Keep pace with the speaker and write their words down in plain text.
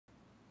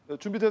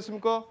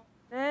준비됐습니까?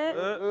 네.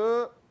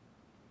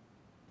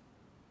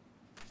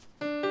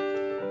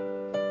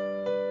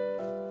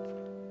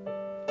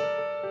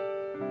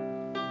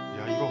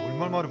 야, 이거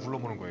얼마 만에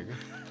불러보는 거야 이게?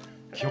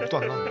 기억도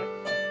안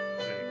나네.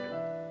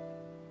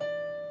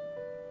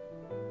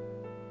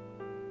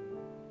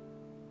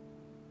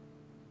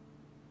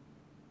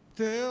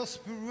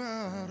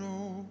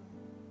 Desperado,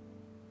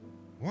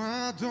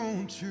 why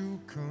don't you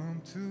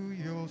come to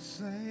your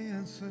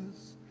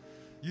senses?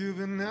 You've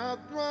been out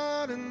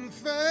riding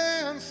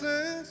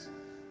fences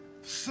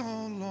for so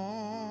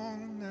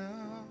long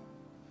now.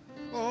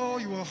 Oh,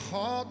 you're a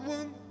hard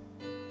one.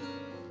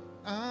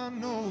 I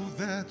know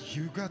that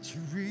you got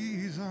your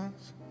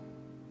reasons.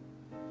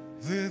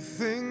 The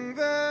thing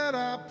that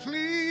I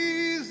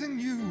please in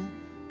you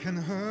can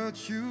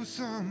hurt you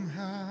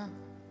somehow.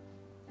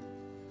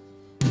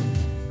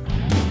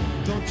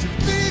 Don't you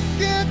think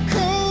it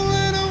cold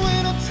in the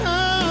winter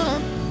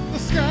time? The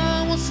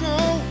sky won't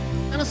snow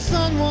and the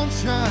sun won't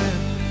shine.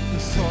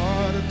 It's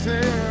hard to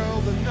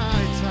tell the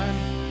nighttime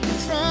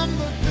from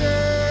the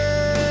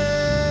day.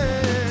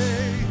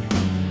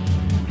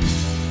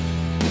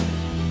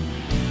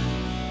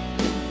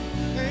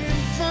 Ain't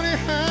it funny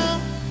how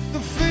the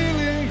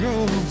feeling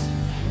goes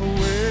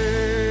away?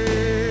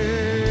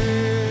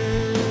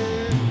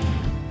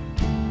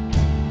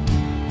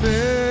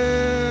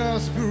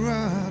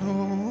 Desperado,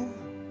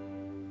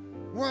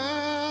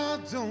 why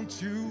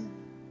don't you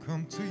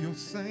come to your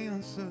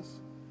senses?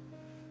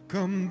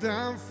 Come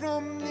down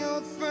from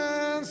your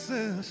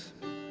fences,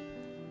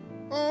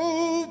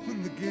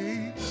 open the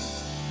gate.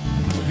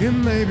 It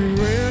may be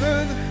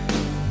raining,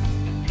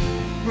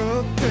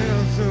 but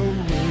there's a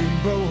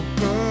rainbow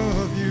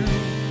above you.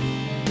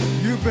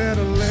 You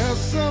better let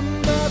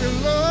somebody